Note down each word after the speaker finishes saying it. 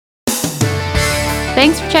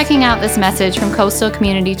Thanks for checking out this message from Coastal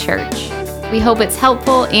Community Church. We hope it's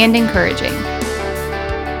helpful and encouraging.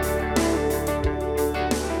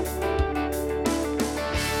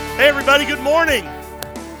 Hey everybody, good morning.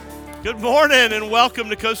 Good morning and welcome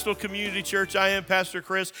to Coastal Community Church. I am Pastor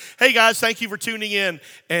Chris. Hey guys, thank you for tuning in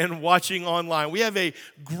and watching online. We have a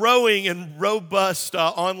growing and robust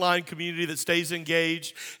online community that stays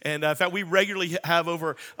engaged. And in fact, we regularly have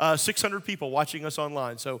over 600 people watching us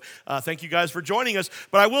online. So thank you guys for joining us.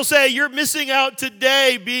 But I will say you're missing out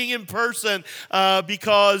today being in person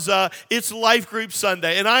because it's Life Group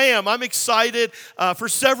Sunday. And I'm excited for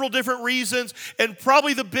several different reasons. And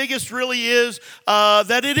probably the biggest really is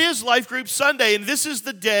that it is Life Group Sunday, and this is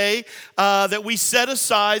the day that we set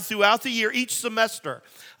aside throughout the year, each semester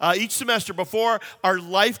before our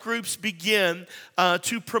life groups begin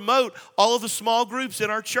to promote all of the small groups in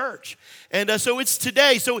our church. And so it's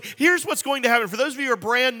today. So here's what's going to happen. For those of you who are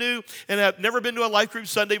brand new and have never been to a life group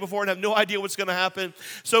Sunday before and have no idea what's going to happen,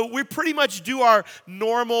 so we pretty much do our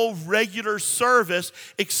normal, regular service,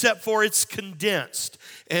 except for it's condensed.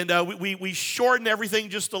 And we shorten everything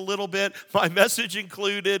just a little bit, my message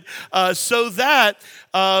included, so that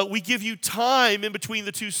we give you time in between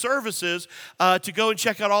the two services to go and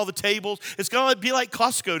check out all the tables. It's going to be like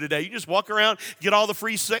Costco today. You just walk around, get all the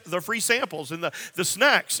free samples and the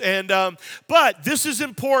snacks. And but this is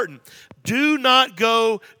important. Do not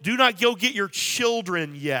go get your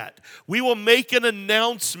children yet. We will make an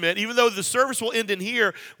announcement. Even though the service will end in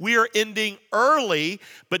here, we are ending early,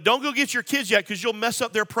 but don't go get your kids yet because you'll mess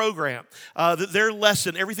up their program, their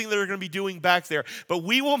lesson, everything they're going to be doing back there. But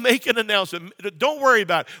we will make an announcement. Don't worry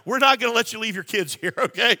about it. We're not going to let you leave your kids here,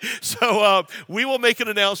 okay? So we will make an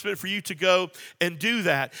announcement for you to go and do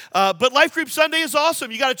that. But Life Group Sunday is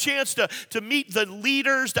awesome. You got a chance to meet the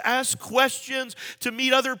leaders, to ask questions, to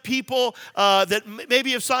meet other people that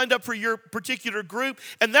maybe have signed up for your particular group.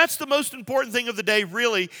 And that's the most important thing of the day,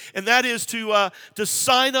 really, and that is to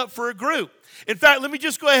sign up for a group. In fact, let me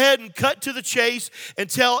just go ahead and cut to the chase and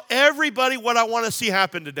tell everybody what I want to see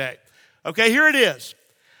happen today. Okay, here it is.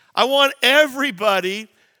 I want everybody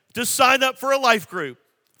to sign up for a life group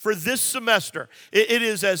for this semester. It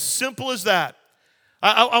is as simple as that.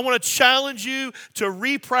 I want to challenge you to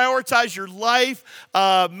reprioritize your life,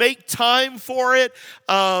 make time for it,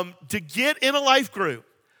 to get in a life group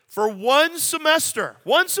for one semester.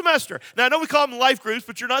 Now, I know we call them life groups,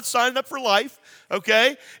 but you're not signing up for life,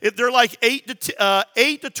 okay? They're like 8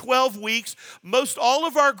 to 12 weeks. Most all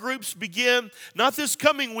of our groups begin, not this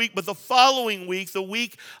coming week, but the following week, the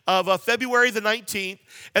week of February the 19th,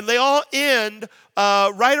 and they all end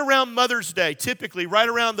right around Mother's Day, typically right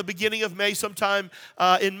around the beginning of May, sometime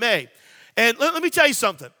in May. And let me tell you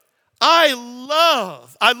something. I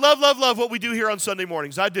love what we do here on Sunday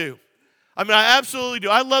mornings. I do. I mean, I absolutely do.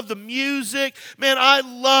 I love the music. Man, I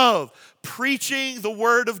love preaching the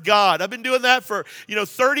Word of God. I've been doing that for,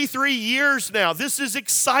 33 years now. This is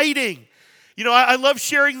exciting. I love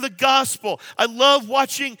sharing the gospel. I love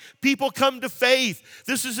watching people come to faith.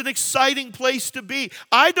 This is an exciting place to be.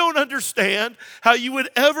 I don't understand how you would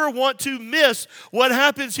ever want to miss what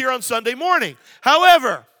happens here on Sunday morning.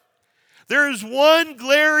 However, there is one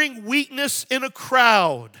glaring weakness in a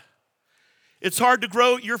crowd. It's hard to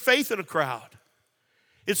grow your faith in a crowd.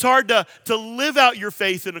 It's hard to live out your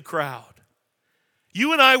faith in a crowd.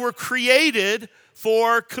 You and I were created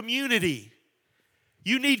for community.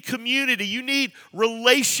 You need community. You need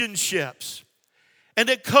relationships.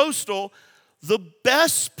 And at Coastal, the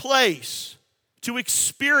best place to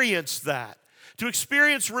experience that, to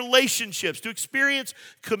experience relationships, to experience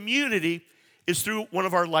community is through one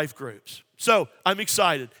of our life groups. So I'm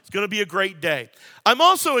excited. It's going to be a great day. I'm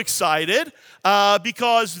also excited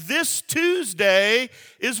because this Tuesday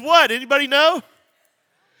is what? Anybody know?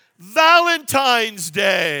 Valentine's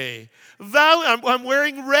Day. I'm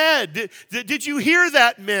wearing red. Did you hear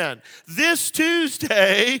that, men? This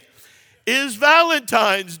Tuesday is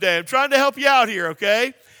Valentine's Day. I'm trying to help you out here,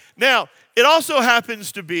 okay? Now, it also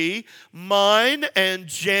happens to be mine and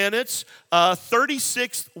Janet's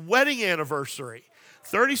 36th wedding anniversary.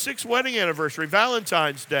 36th wedding anniversary,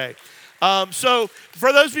 Valentine's Day. So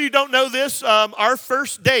for those of you who don't know this, our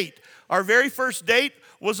very first date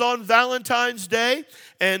was on Valentine's Day,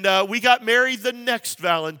 and we got married the next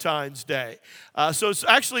Valentine's Day. So it's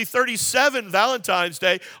actually 37 Valentine's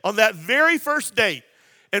Day on that very first date.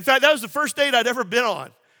 In fact, that was the first date I'd ever been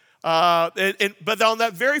on. But on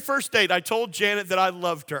that very first date, I told Janet that I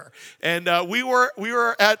loved her, and we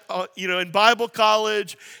were at in Bible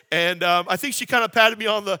college, and I think she kind of patted me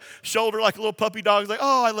on the shoulder like a little puppy dog, like,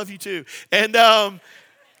 "Oh, I love you too," and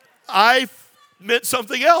I meant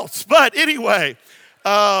something else. But anyway,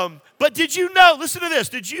 But did you know, listen to this,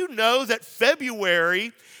 did you know that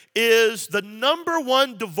February is the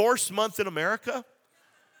 #1 divorce month in America?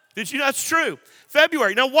 Did you know that's true?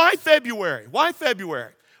 February. Now, why February? Why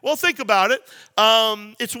February? Well, think about it.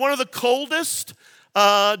 It's one of the coldest,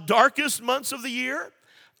 darkest months of the year.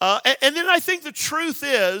 And then I think the truth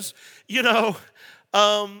is,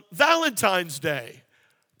 Valentine's Day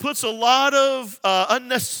puts a lot of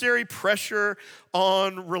unnecessary pressure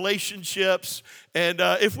on relationships. And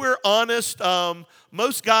if we're honest,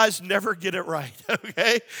 most guys never get it right,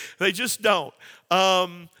 okay? They just don't.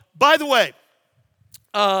 By the way,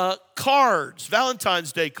 cards,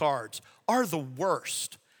 Valentine's Day cards, are the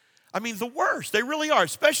worst. I mean, the worst. They really are,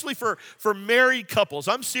 especially for married couples.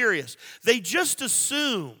 I'm serious. They just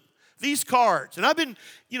assume these cards, and I've been,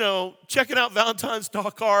 checking out Valentine's Day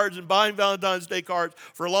cards and buying Valentine's Day cards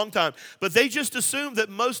for a long time, but they just assume that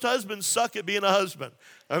most husbands suck at being a husband,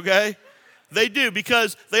 okay? They do,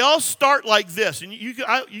 because they all start like this, and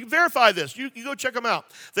you verify this. You go check them out.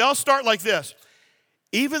 They all start like this.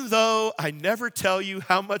 Even though I never tell you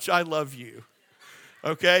how much I love you,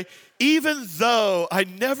 okay? Even though I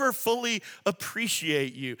never fully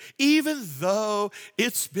appreciate you, even though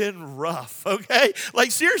it's been rough, okay? Like,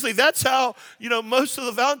 seriously, that's how, most of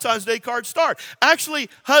the Valentine's Day cards start. Actually,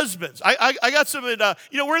 husbands, I got some,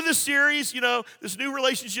 we're in this series, this new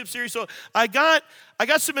relationship series, so I got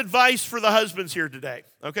some advice for the husbands here today,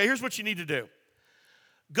 okay? Here's what you need to do.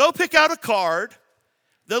 Go pick out a card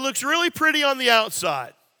that looks really pretty on the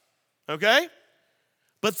outside, okay?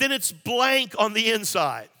 But then it's blank on the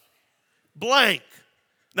inside. Blank.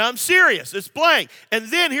 Now, I'm serious. It's blank. And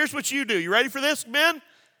then here's what you do. You ready for this, men?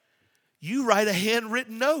 You write a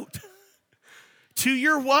handwritten note to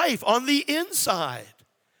your wife on the inside.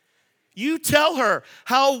 You tell her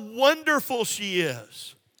how wonderful she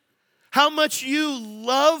is, how much you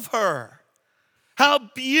love her, how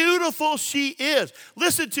beautiful she is.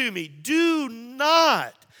 Listen to me. Do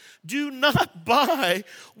not buy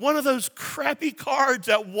one of those crappy cards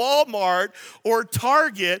at Walmart or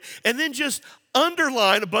Target and then just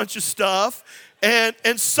underline a bunch of stuff and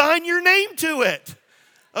sign your name to it.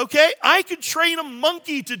 Okay? I could train a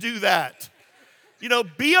monkey to do that.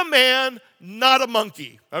 Be a man, not a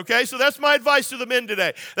monkey. Okay? So that's my advice to the men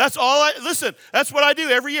today. That's what I do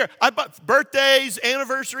every year. I buy birthdays,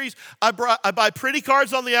 anniversaries. I buy pretty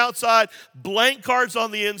cards on the outside, blank cards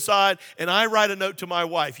on the inside, and I write a note to my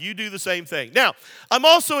wife. You do the same thing. Now, I'm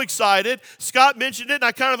also excited. Scott mentioned it, and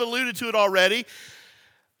I kind of alluded to it already.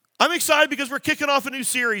 I'm excited because we're kicking off a new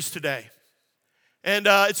series today. And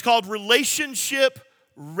it's called Relationship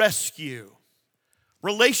Rescue.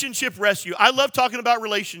 Relationship Rescue. I love talking about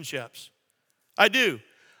relationships. I do.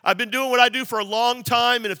 I've been doing what I do for a long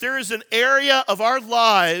time, and if there is an area of our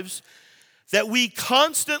lives that we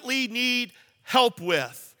constantly need help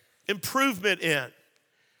with, improvement in,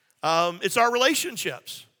 it's our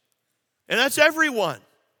relationships. And that's everyone.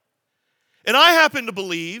 And I happen to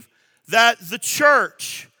believe that the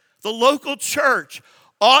church, the local church,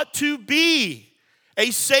 ought to be a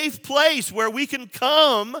safe place where we can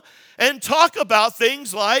come and talk about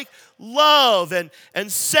things like love and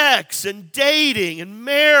sex and dating and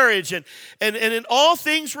marriage and in all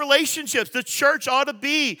things relationships. The church ought to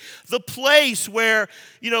be the place where,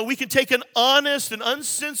 we can take an honest and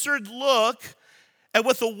uncensored look at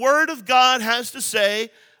what the Word of God has to say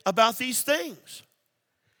about these things.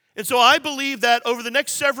 And so I believe that over the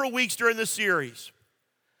next several weeks during this series,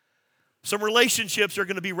 some relationships are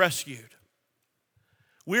going to be rescued.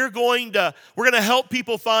 We're going to help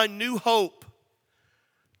people find new hope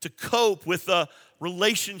to cope with the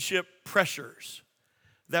relationship pressures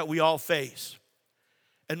that we all face.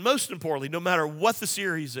 And most importantly, no matter what the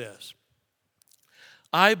series is,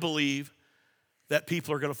 I believe that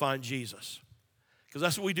people are going to find Jesus. Because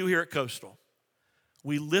that's what we do here at Coastal.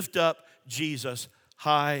 We lift up Jesus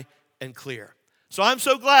high and clear. So I'm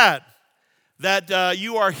so glad that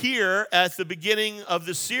you are here at the beginning of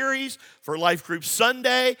the series for Life Group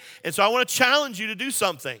Sunday. And so I want to challenge you to do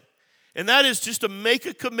something. And that is just to make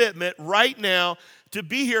a commitment right now to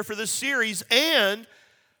be here for this series and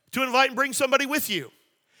to invite and bring somebody with you.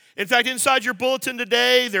 In fact, inside your bulletin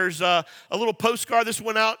today, there's a little postcard. This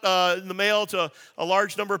went out in the mail to a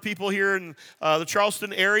large number of people here in the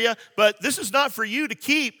Charleston area. But this is not for you to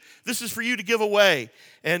keep. This is for you to give away.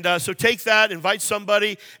 And so take that, invite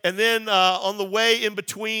somebody. And then on the way in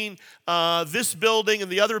between this building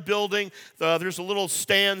and the other building, there's a little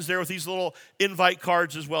stands there with these little invite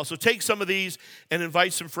cards as well. So take some of these and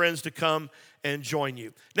invite some friends to come and join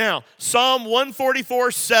you. Now, Psalm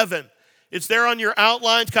 144:7. It's there on your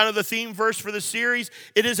outlines, kind of the theme verse for the series.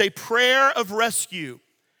 It is a prayer of rescue.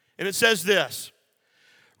 And it says this: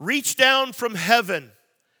 reach down from heaven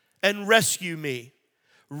and rescue me.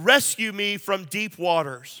 Rescue me from deep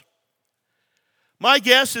waters. My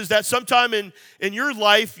guess is that sometime in your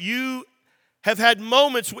life, you have had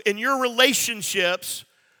moments in your relationships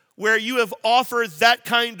where you have offered that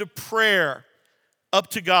kind of prayer up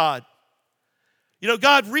to God. You know,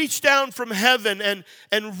 God, reach down from heaven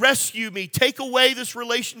and rescue me. Take away this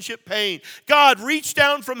relationship pain. God, reach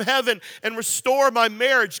down from heaven and restore my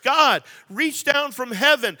marriage. God, reach down from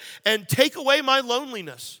heaven and take away my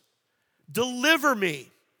loneliness. Deliver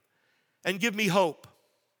me and give me hope.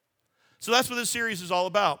 So that's what this series is all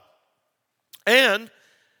about. And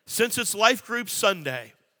since it's Life Group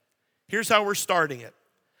Sunday, here's how we're starting it.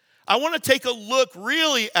 I want to take a look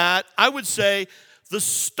really at, I would say, the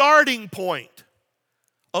starting point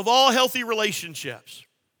of all healthy relationships.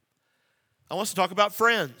 I want us to talk about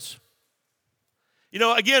friends. You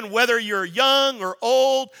know, again, whether you're young or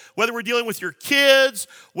old, whether we're dealing with your kids,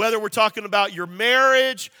 whether we're talking about your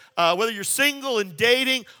marriage, whether you're single and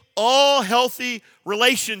dating, all healthy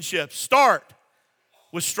relationships start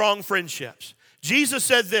with strong friendships. Jesus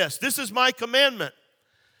said this is my commandment.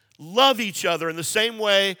 Love each other in the same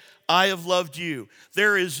way I have loved you.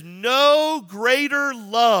 There is no greater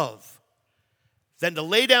love than to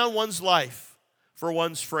lay down one's life for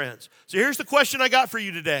one's friends. So here's the question I got for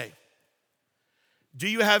you today. Do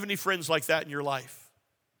you have any friends like that in your life?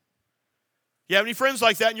 You have any friends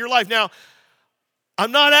like that in your life? Now,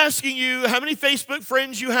 I'm not asking you how many Facebook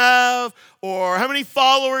friends you have or how many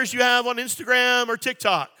followers you have on Instagram or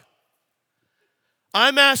TikTok.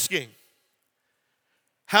 I'm asking,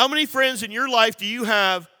 how many friends in your life do you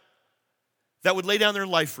have that would lay down their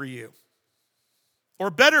life for you? Or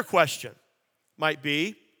a better question might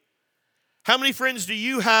be, how many friends do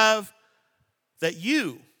you have that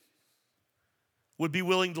you would be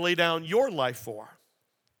willing to lay down your life for?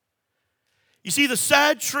 You see, the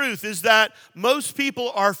sad truth is that most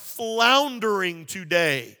people are floundering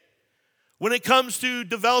today when it comes to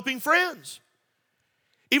developing friends.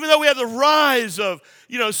 Even though we have the rise of,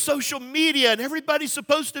 social media and everybody's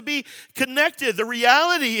supposed to be connected, the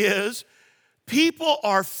reality is people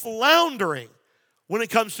are floundering when it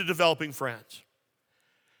comes to developing friends.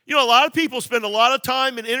 You know, a lot of people spend a lot of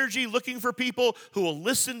time and energy looking for people who will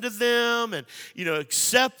listen to them and,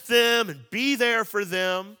 accept them and be there for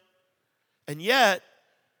them. And yet,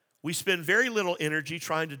 we spend very little energy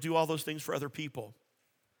trying to do all those things for other people.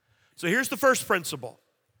 So here's the first principle.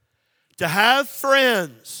 To have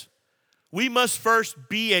friends, we must first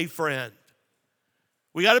be a friend.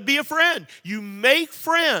 We got to be a friend. You make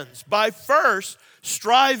friends by first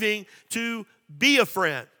striving to be a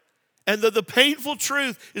friend. And the painful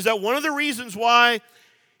truth is that one of the reasons why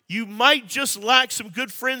you might just lack some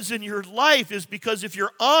good friends in your life is because if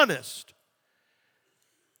you're honest,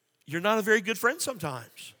 you're not a very good friend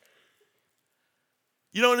sometimes.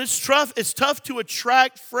 And it's tough to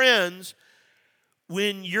attract friends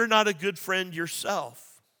when you're not a good friend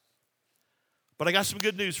yourself. But I got some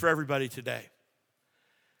good news for everybody today.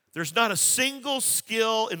 There's not a single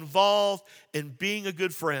skill involved in being a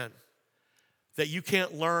good friend that you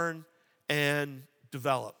can't learn and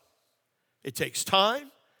develop. It takes time,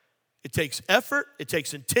 it takes effort, it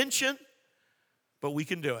takes intention, but we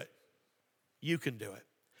can do it. You can do it.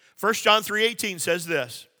 1 John 3:18 says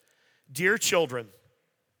this, "Dear children,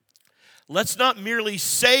 let's not merely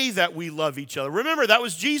say that we love each other." Remember, that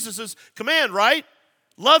was Jesus' command, right?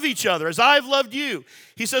 Love each other as I've loved you.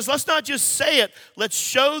 He says, let's not just say it, let's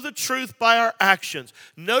show the truth by our actions.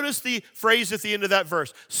 Notice the phrase at the end of that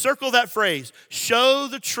verse. Circle that phrase. Show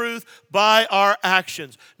the truth by our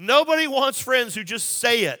actions. Nobody wants friends who just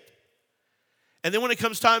say it. And then when it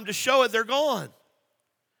comes time to show it, they're gone.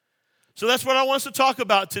 So that's what I want us to talk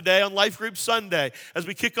about today on Life Group Sunday as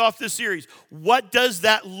we kick off this series. What does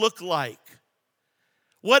that look like?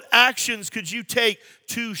 What actions could you take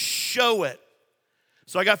to show it?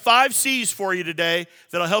 So I got 5 C's for you today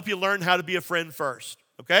that'll help you learn how to be a friend first,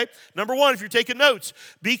 okay? Number 1, if you're taking notes,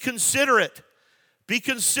 be considerate. Be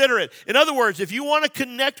considerate. In other words, if you want to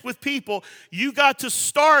connect with people, you got to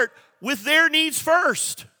start with their needs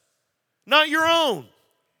first, not your own.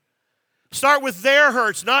 Start with their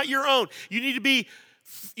hurts, not your own.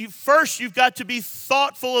 You've got to be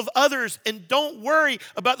thoughtful of others, and don't worry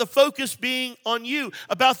about the focus being on you,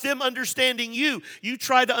 about them understanding you. You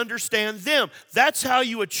try to understand them. That's how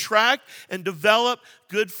you attract and develop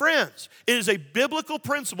good friends. It is a biblical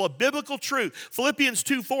principle, a biblical truth. Philippians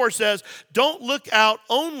 2:4 says, don't look out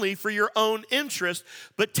only for your own interest,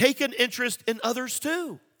 but take an interest in others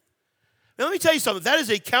too. Now let me tell you something. That is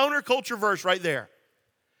a counterculture verse right there.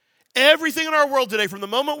 Everything in our world today, from the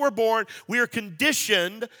moment we're born, we are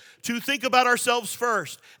conditioned to think about ourselves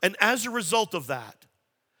first. And as a result of that,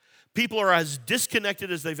 people are as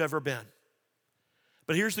disconnected as they've ever been.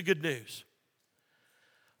 But here's the good news.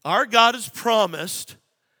 Our God has promised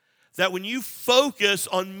that when you focus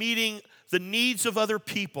on meeting the needs of other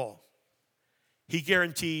people, He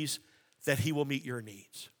guarantees that He will meet your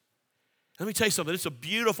needs. Let me tell you something. It's a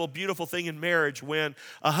beautiful, beautiful thing in marriage when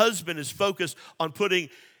a husband is focused on putting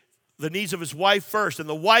the needs of his wife first, and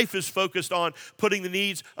the wife is focused on putting the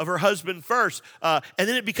needs of her husband first. And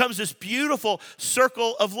then it becomes this beautiful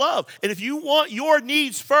circle of love. And if you want your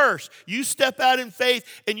needs first, you step out in faith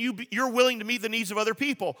and you're willing to meet the needs of other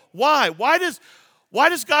people. Why? Why does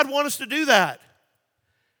God want us to do that?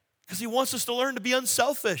 Because He wants us to learn to be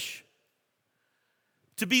unselfish,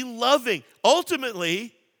 to be loving.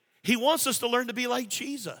 Ultimately, He wants us to learn to be like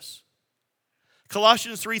Jesus.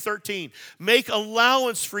 Colossians 3:13, make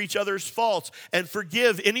allowance for each other's faults and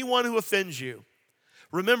forgive anyone who offends you.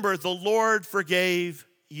 Remember, the Lord forgave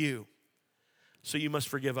you, so you must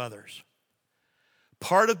forgive others.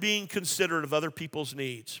 Part of being considerate of other people's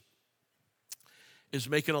needs is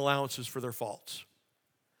making allowances for their faults,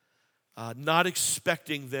 not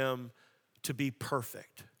expecting them to be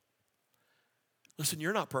perfect. Listen,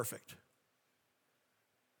 you're not perfect.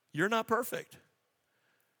 You're not perfect.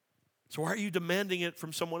 So why are you demanding it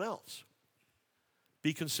from someone else?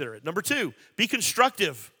 Be considerate. Number 2, be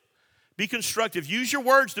constructive. Be constructive. Use your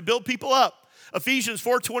words to build people up. Ephesians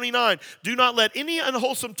 4:29, do not let any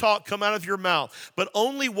unwholesome talk come out of your mouth, but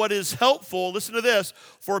only what is helpful, listen to this,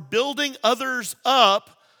 for building others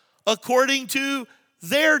up according to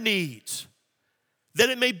their needs, that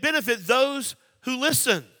it may benefit those who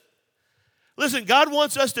listen. Listen, God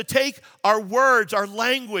wants us to take our words, our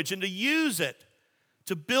language, and to use it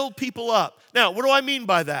to build people up. Now, what do I mean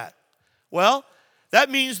by that? Well, that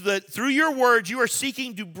means that through your words, you are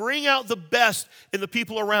seeking to bring out the best in the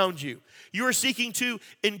people around you. You are seeking to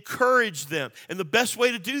encourage them. And the best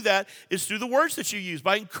way to do that is through the words that you use,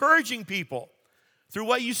 by encouraging people through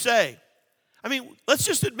what you say. I mean, let's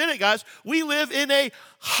just admit it, guys. We live in a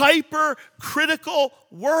hypercritical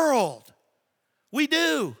world. We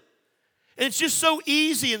do. And it's just so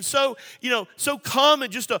easy and so common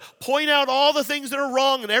just to point out all the things that are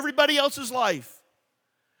wrong in everybody else's life.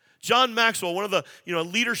 John Maxwell, one of the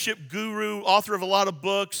leadership guru, author of a lot of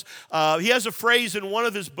books, he has a phrase in one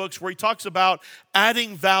of his books where he talks about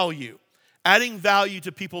adding value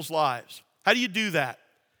to people's lives. How do you do that?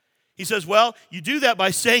 He says, well, you do that by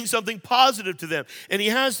saying something positive to them. And he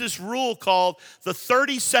has this rule called the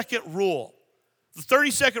 30-second rule. The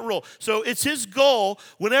 30-second rule. So it's his goal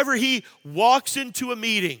whenever he walks into a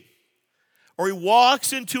meeting or he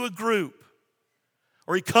walks into a group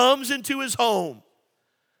or he comes into his home,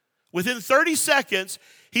 within 30 seconds,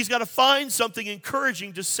 he's got to find something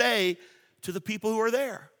encouraging to say to the people who are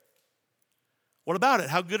there. What about it?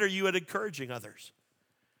 How good are you at encouraging others?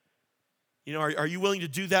 Are you willing to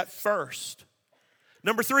do that first?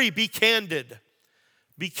 Number 3, be candid.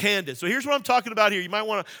 Be candid. So here's what I'm talking about here. You might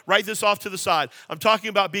want to write this off to the side. I'm talking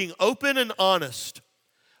about being open and honest.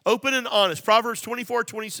 Open and honest. Proverbs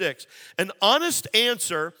 24:26. An honest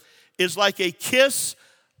answer is like a kiss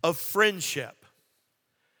of friendship.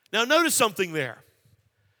 Now notice something there.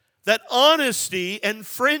 That honesty and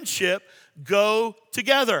friendship go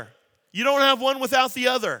together. You don't have one without the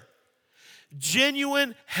other.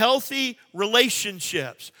 Genuine, healthy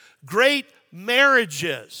relationships, great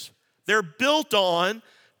marriages, they're built on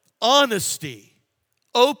honesty,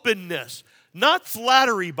 openness, not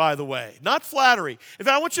flattery, by the way, not flattery. In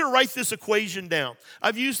fact, I want you to write this equation down.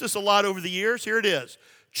 I've used this a lot over the years. Here it is.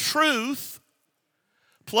 Truth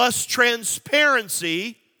plus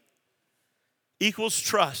transparency equals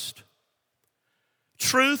trust.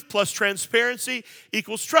 Truth plus transparency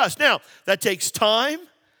equals trust. Now, that takes time.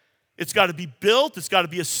 It's got to be built. It's got to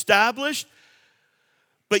be established.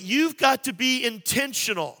 But you've got to be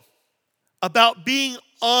intentional about being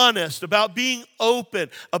honest, about being open,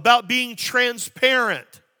 about being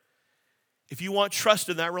transparent if you want trust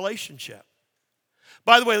in that relationship.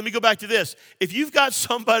 By the way, let me go back to this. If you've got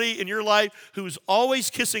somebody in your life who's always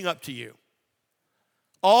kissing up to you,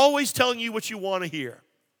 always telling you what you want to hear,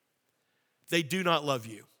 they do not love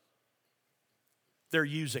you. They're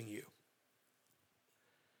using you.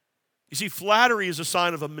 You see, flattery is a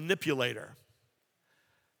sign of a manipulator,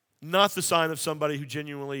 not the sign of somebody who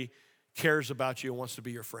genuinely cares about you and wants to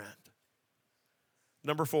be your friend.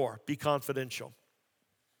 Number 4, be confidential.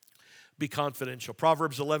 Be confidential.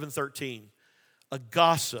 Proverbs 11:13. A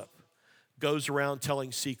gossip goes around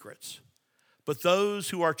telling secrets, but those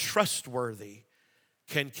who are trustworthy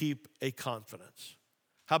can keep a confidence.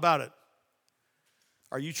 How about it?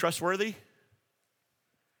 Are you trustworthy?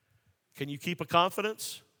 Can you keep a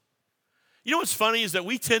confidence? You know what's funny is that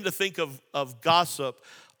we tend to think of gossip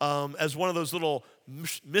as one of those little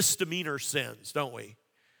misdemeanor sins, don't we?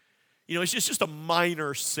 You know, it's just a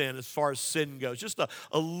minor sin as far as sin goes, just a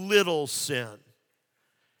little sin.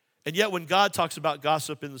 And yet when God talks about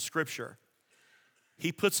gossip in the scripture,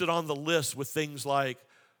 he puts it on the list with things like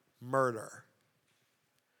murder,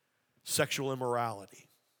 sexual immorality.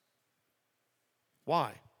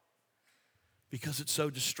 Why? Because it's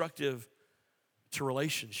so destructive to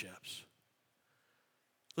relationships.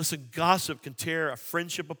 Listen, gossip can tear a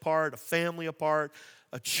friendship apart, a family apart,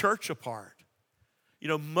 a church apart. You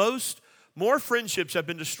know, more friendships have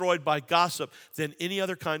been destroyed by gossip than any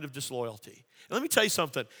other kind of disloyalty. And let me tell you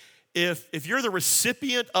something. If you're the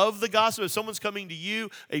recipient of the gossip, if someone's coming to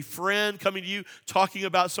you, a friend coming to you, talking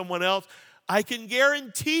about someone else, I can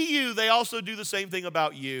guarantee you they also do the same thing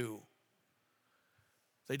about you.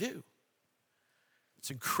 They do. It's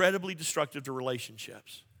incredibly destructive to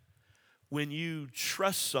relationships when you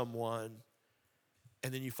trust someone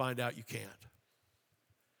and then you find out you can't.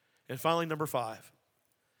 And finally, number 5,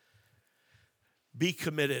 be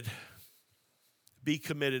committed. Be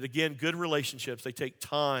committed. Again, good relationships, they take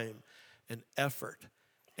time and effort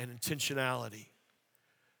and intentionality.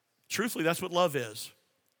 Truthfully, that's what love is.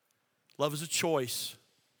 Love is a choice.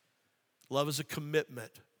 Love is a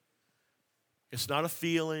commitment. It's not a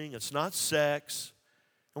feeling. It's not sex.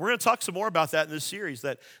 And we're going to talk some more about that in this series,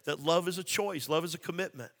 that love is a choice. Love is a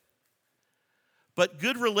commitment. But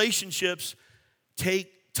good relationships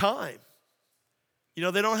take time. You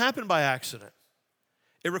know, they don't happen by accident.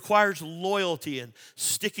 It requires loyalty and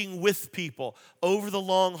sticking with people over the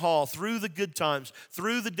long haul, through the good times,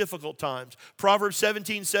 through the difficult times. Proverbs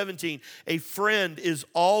 17:17, a friend is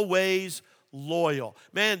always loyal.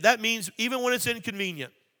 Man, that means even when it's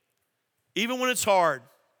inconvenient, even when it's hard,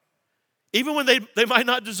 even when they might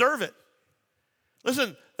not deserve it.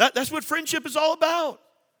 Listen, that's what friendship is all about.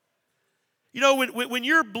 You know, when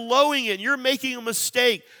you're blowing it, you're making a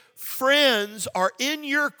mistake, friends are in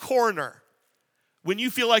your corner when you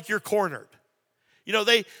feel like you're cornered. You know,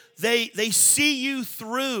 they see you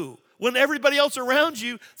through when everybody else around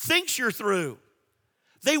you thinks you're through.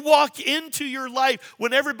 They walk into your life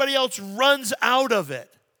when everybody else runs out of it.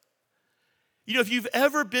 You know, if you've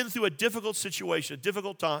ever been through a difficult situation, a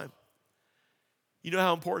difficult time, you know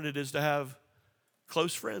how important it is to have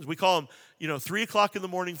close friends. We call them, 3 o'clock in the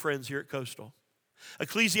morning friends here at Coastal.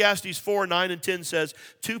 Ecclesiastes 4:9-10 says,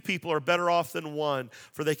 2 people are better off than one,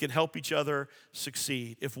 for they can help each other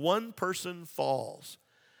succeed. If one person falls,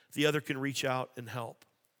 the other can reach out and help.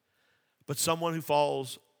 But someone who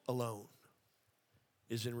falls alone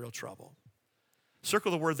is in real trouble.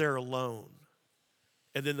 Circle the word there, alone,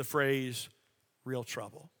 and then the phrase, real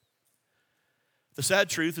trouble. The sad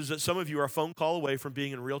truth is that some of you are a phone call away from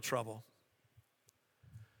being in real trouble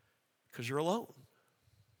because you're alone.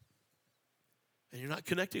 And you're not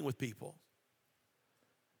connecting with people.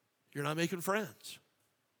 You're not making friends.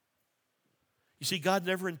 You see, God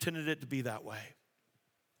never intended it to be that way.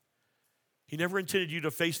 He never intended you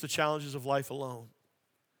to face the challenges of life alone.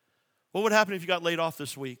 What would happen if you got laid off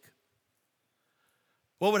this week?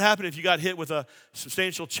 What would happen if you got hit with a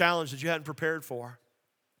substantial challenge that you hadn't prepared for?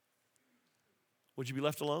 Would you be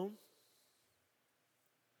left alone?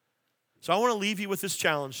 So I want to leave you with this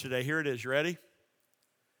challenge today. Here it is. You ready?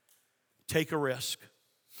 Take a risk.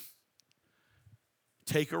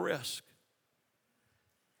 Take a risk.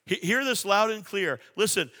 Hear this loud and clear.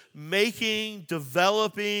 Listen, making,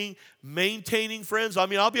 developing, maintaining friends, I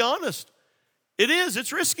mean, I'll be honest.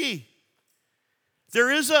 It's risky.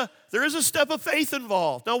 There is a step of faith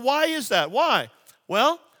involved. Now, why is that? Why?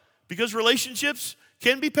 Well, because relationships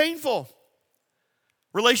can be painful.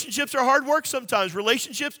 Relationships are hard work sometimes.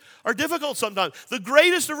 Relationships are difficult sometimes. The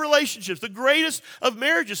greatest of relationships, the greatest of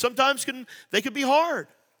marriages, sometimes can be hard.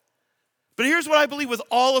 But here's what I believe with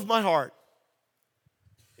all of my heart.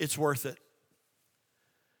 It's worth it.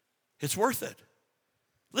 It's worth it.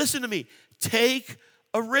 Listen to me. Take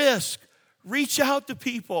a risk. Reach out to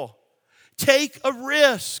people. Take a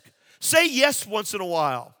risk. Say yes once in a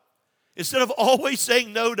while instead of always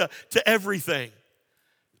saying no to everything.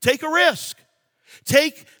 Take a risk.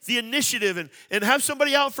 Take the initiative and have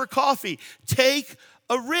somebody out for coffee. Take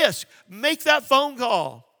a risk. Make that phone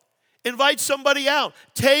call. Invite somebody out.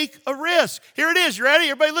 Take a risk. Here it is. You ready?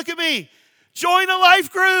 Everybody look at me. Join a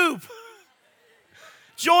life group.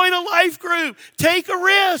 Join a life group. Take a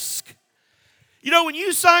risk. You know, when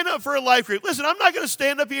you sign up for a life group, listen, I'm not going to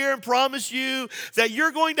stand up here and promise you that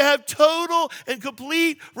you're going to have total and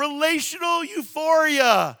complete relational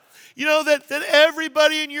euphoria. You know, that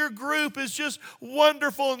everybody in your group is just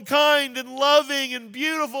wonderful and kind and loving and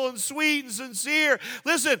beautiful and sweet and sincere.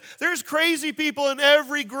 Listen, there's crazy people in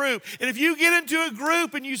every group. And if you get into a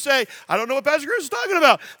group and you say, I don't know what Pastor Chris is talking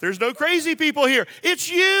about, there's no crazy people here. It's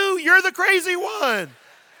you. You're the crazy one.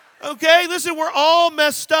 Okay, listen, we're all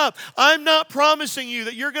messed up. I'm not promising you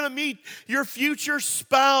that you're going to meet your future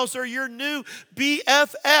spouse or your new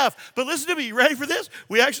BFF. But listen to me, you ready for this?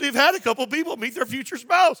 We actually have had a couple people meet their future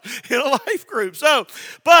spouse in a life group.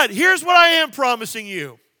 But here's what I am promising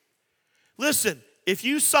you. Listen, if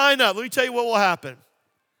you sign up, let me tell you what will happen.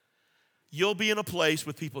 You'll be in a place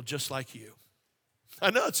with people just like you.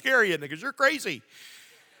 I know it's scary, isn't it? Because you're crazy.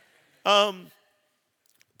 But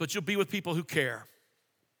you'll be with people who care.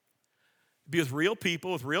 Be with real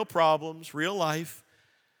people, with real problems, real life,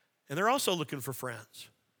 and they're also looking for friends.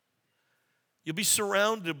 You'll be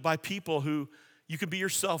surrounded by people who you can be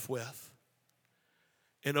yourself with.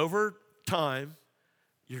 And over time,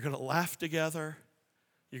 you're going to laugh together,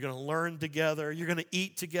 you're going to learn together, you're going to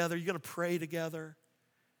eat together, you're going to pray together,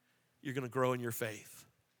 you're going to grow in your faith.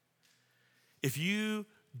 If you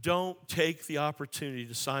don't take the opportunity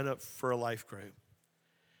to sign up for a life group,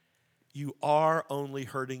 you are only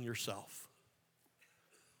hurting yourself.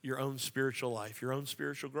 Your own spiritual life, your own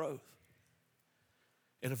spiritual growth.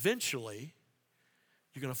 And eventually,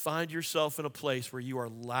 you're going to find yourself in a place where you are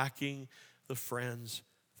lacking the friends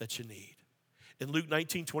that you need. In Luke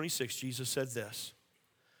 19:26, Jesus said this,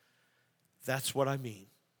 that's what I mean.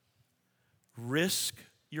 Risk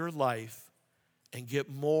your life and get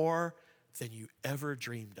more than you ever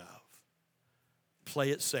dreamed of. Play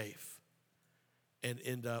it safe and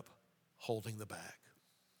end up holding the bag.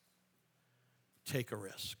 Take a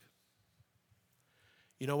risk.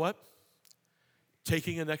 You know what?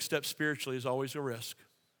 Taking a next step spiritually is always a risk.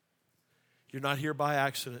 You're not here by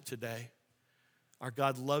accident today. Our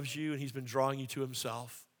God loves you and he's been drawing you to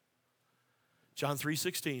himself. John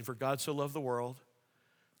 3:16, for God so loved the world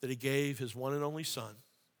that he gave his one and only Son,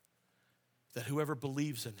 that whoever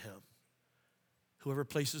believes in him, whoever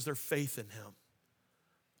places their faith in him,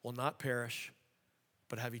 will not perish,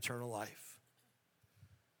 but have eternal life.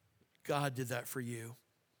 God did that for you.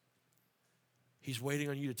 He's waiting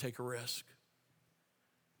on you to take a risk.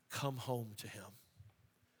 Come home to him.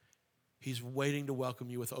 He's waiting to welcome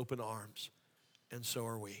you with open arms, and so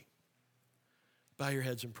are we. Bow your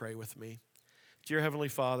heads and pray with me. Dear Heavenly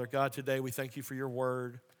Father, God, today we thank you for your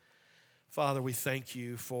word. Father, we thank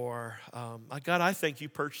you for, God, I thank you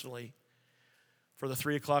personally for the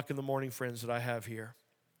 3 o'clock in the morning friends that I have here.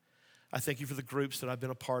 I thank you for the groups that I've been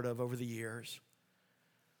a part of over the years.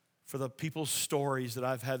 For the people's stories that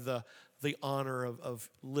I've had the honor of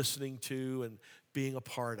listening to and being a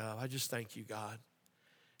part of. I just thank you, God.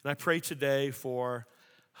 And I pray today for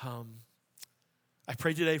all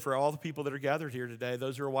the people that are gathered here today,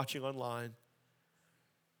 those who are watching online.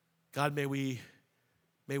 God, may we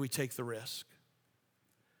take the risk.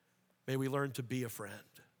 May we learn to be a friend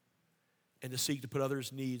and to seek to put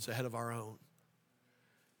others' needs ahead of our own.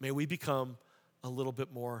 May we become a little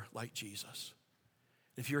bit more like Jesus.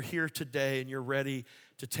 If you're here today and you're ready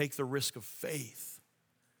to take the risk of faith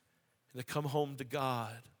and to come home to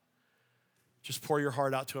God, just pour your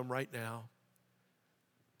heart out to him right now.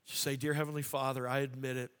 Just say, dear Heavenly Father, I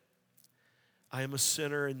admit it. I am a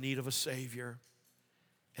sinner in need of a Savior,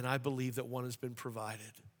 and I believe that one has been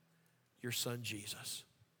provided, your Son, Jesus.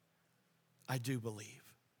 I do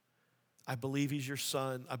believe. I believe he's your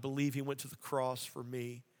Son. I believe he went to the cross for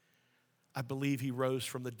me. I believe he rose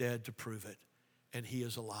from the dead to prove it. And he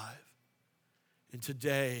is alive. And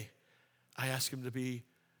today, I ask him to be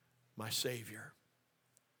my Savior,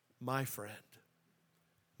 my friend,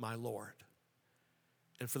 my Lord.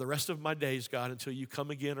 And for the rest of my days, God, until you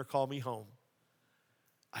come again or call me home,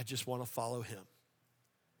 I just want to follow him. And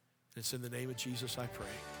it's in the name of Jesus I pray.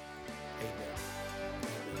 Amen.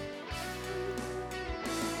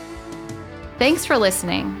 Thanks for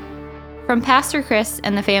listening. From Pastor Chris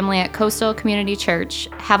and the family at Coastal Community Church,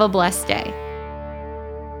 have a blessed day.